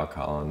drop of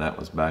alcohol. And that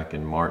was back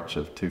in March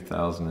of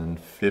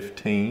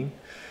 2015.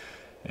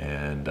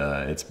 And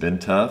it's been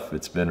tough,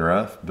 it's been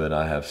rough, but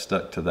I have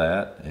stuck to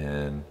that,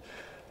 and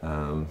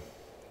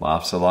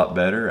life's a lot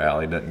better.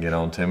 Allie doesn't get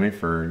on to me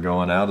for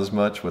going out as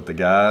much with the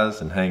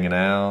guys and hanging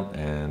out.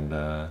 And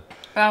but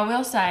I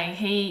will say,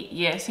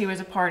 he was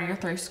a partier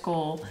through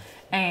school,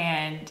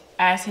 and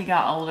as he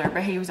got older,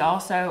 but he was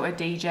also a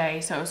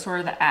DJ, so it was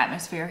sort of the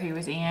atmosphere he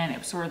was in, it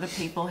was sort of the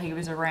people he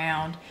was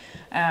around,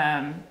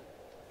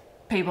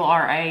 people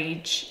our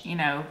age, you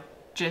know,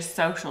 just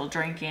social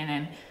drinking.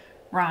 And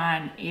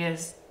Ryan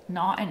is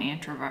not an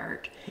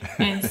introvert,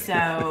 and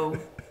so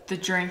the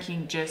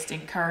drinking just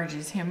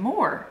encourages him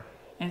more,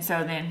 and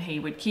so then he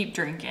would keep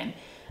drinking.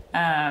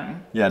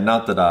 Yeah,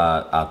 not that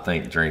I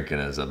think drinking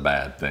is a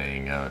bad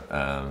thing.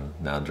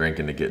 Now,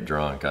 drinking to get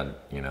drunk,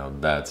 you know,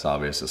 that's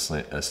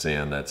obviously a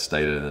sin that's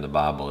stated in the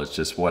Bible. It's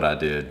just what I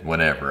did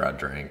whenever I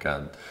drank.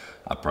 I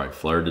probably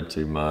flirted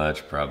too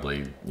much,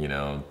 probably, you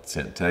know,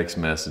 sent text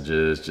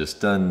messages,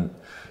 just done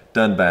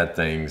bad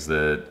things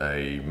that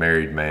a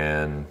married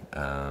man,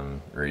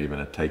 or even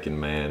a taken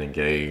man,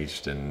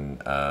 engaged,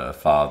 and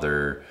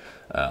father,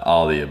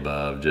 all the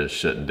above, just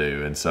shouldn't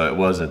do. And so it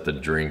wasn't the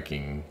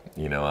drinking.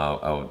 You know,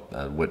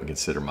 I wouldn't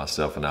consider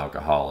myself an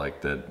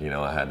alcoholic, that, you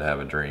know, I had to have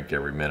a drink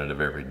every minute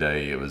of every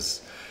day. It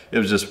was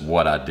just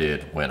what I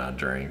did when I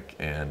drank.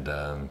 And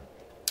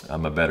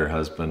I'm a better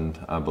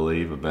husband, I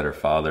believe, a better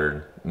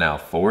father now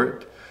for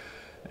it.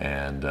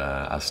 And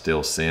I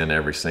still sin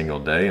every single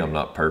day. I'm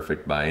not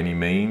perfect by any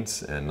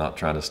means, and not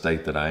trying to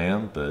state that I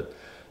am, but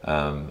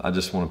I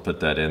just want to put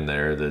that in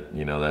there, that,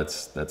 you know,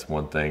 that's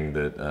one thing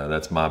that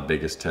that's my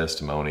biggest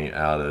testimony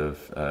out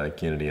of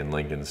Kennedy and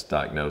Lincoln's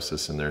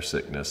diagnosis and their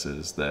sickness,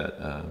 is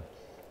that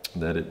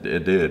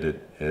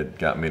it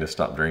got me to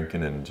stop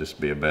drinking and just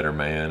be a better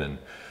man and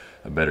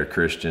a better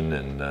Christian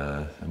and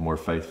a more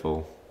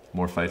faithful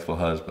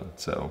husband.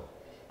 So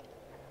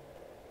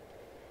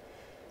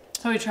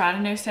we tried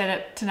a new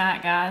setup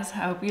tonight, guys. I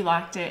hope you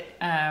liked it.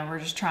 We're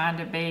just trying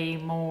to be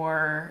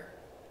more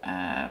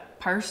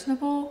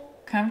personable,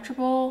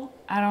 comfortable.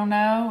 I don't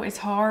know. It's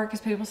hard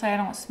because people say I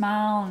don't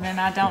smile, and then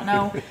I don't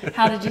know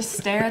how to just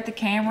stare at the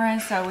camera.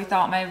 So we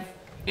thought maybe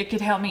it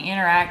could help me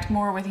interact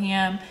more with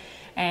him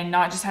and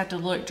not just have to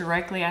look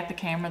directly at the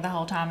camera the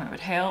whole time. It would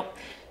help.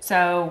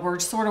 So we're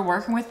sort of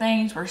working with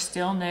things. We're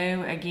still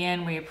new.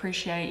 Again, we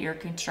appreciate your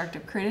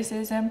constructive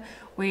criticism.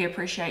 We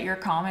appreciate your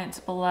comments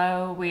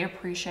below. We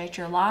appreciate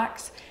your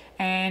likes.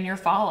 and your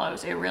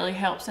follows. It really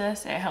helps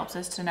us. It helps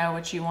us to know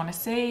what you want to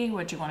see,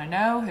 what you want to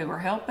know, who we're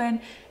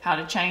helping, how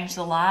to change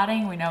the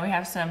lighting. We know we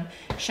have some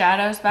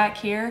shadows back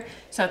here.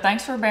 So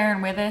thanks for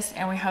bearing with us,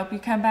 and we hope you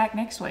come back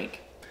next week.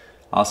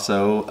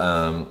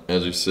 Also,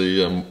 as you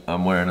see,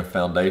 I'm wearing a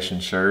foundation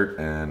shirt,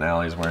 and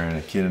Allie's wearing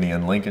a Kennedy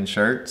and Lincoln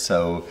shirt.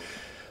 So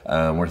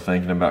we're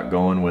thinking about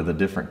going with a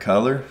different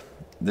color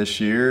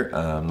this year.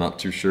 I'm not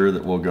too sure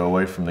that we'll go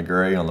away from the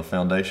gray on the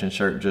foundation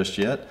shirt just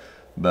yet.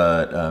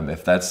 But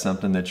if that's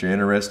something that you're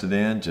interested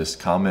in, just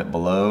comment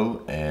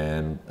below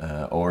and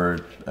or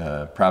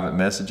private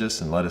message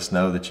us and let us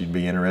know that you'd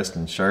be interested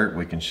in shirt.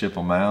 We can ship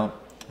them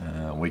out.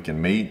 We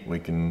can meet. We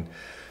can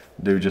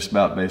do just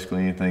about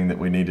basically anything that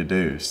we need to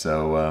do.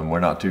 So we're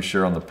not too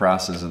sure on the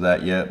prices of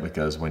that yet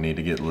because we need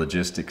to get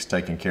logistics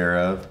taken care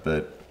of.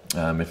 But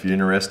if you're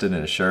interested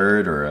in a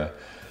shirt or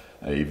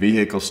a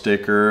vehicle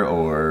sticker,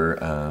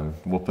 or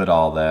we'll put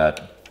all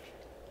that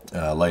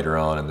later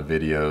on in the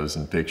videos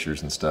and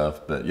pictures and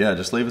stuff. But yeah,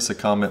 just leave us a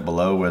comment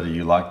below whether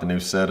you like the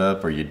new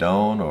setup or you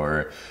don't,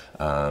 or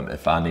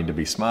if I need to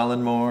be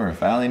smiling more, or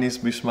if Allie needs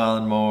to be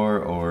smiling more,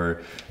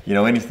 or you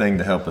know, anything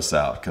to help us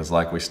out. Because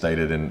like we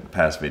stated in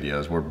past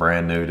videos, we're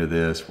brand new to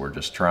this. We're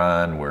just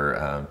trying.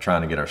 We're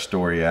trying to get our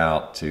story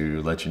out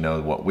to let you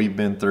know what we've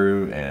been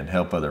through and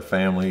help other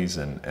families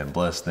and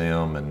bless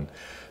them, and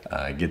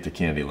get the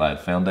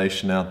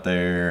TheKennedyLaddFoundation out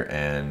there,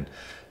 and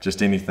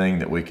just anything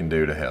that we can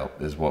do to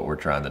help is what we're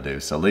trying to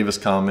do. So leave us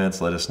comments,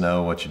 let us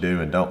know what you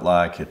do and don't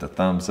like, hit the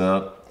thumbs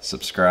up,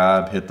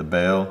 subscribe, hit the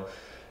bell,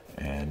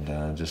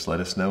 and just let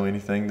us know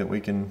anything that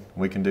we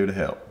can do to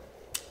help.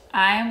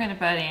 I am going to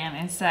butt in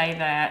and say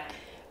that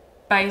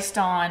based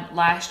on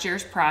last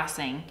year's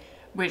pricing,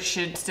 which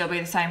should still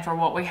be the same for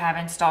what we have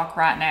in stock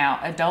right now,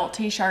 adult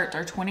t-shirts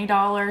are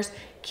 $20,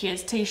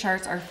 kids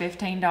t-shirts are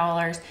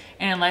 $15,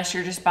 and unless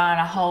you're just buying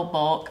a whole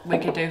bulk, we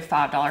could do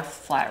 $5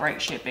 flat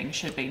rate shipping.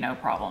 Should be no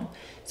problem.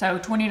 So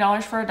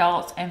 $20 for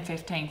adults and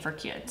 $15 for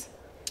kids.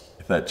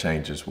 If that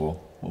changes, we'll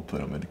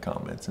put them in the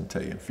comments and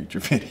tell you in future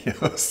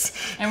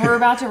videos. And we're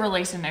about to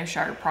release a new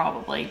shirt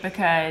probably,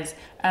 because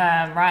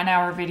right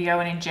now we're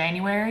videoing in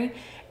January,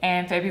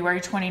 and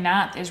February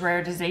 29th is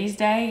Rare Disease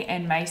Day,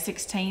 and May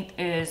 16th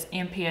is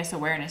MPS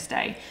Awareness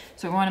Day.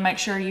 So we want to make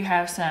sure you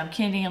have some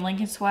Kennedy and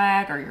Lincoln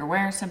swag, or you're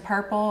wearing some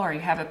purple, or you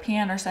have a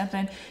pin or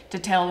something to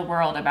tell the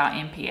world about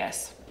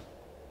MPS.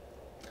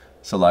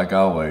 So like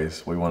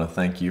always, we want to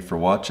thank you for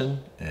watching,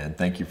 and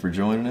thank you for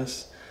joining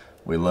us.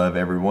 We love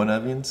every one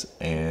of you,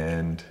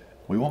 and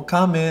we want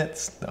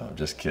comments. No, I'm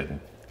just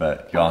kidding.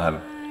 But y'all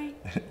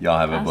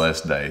have a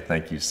blessed day.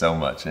 Thank you so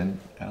much. And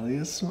Allie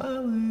is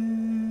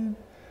smiling.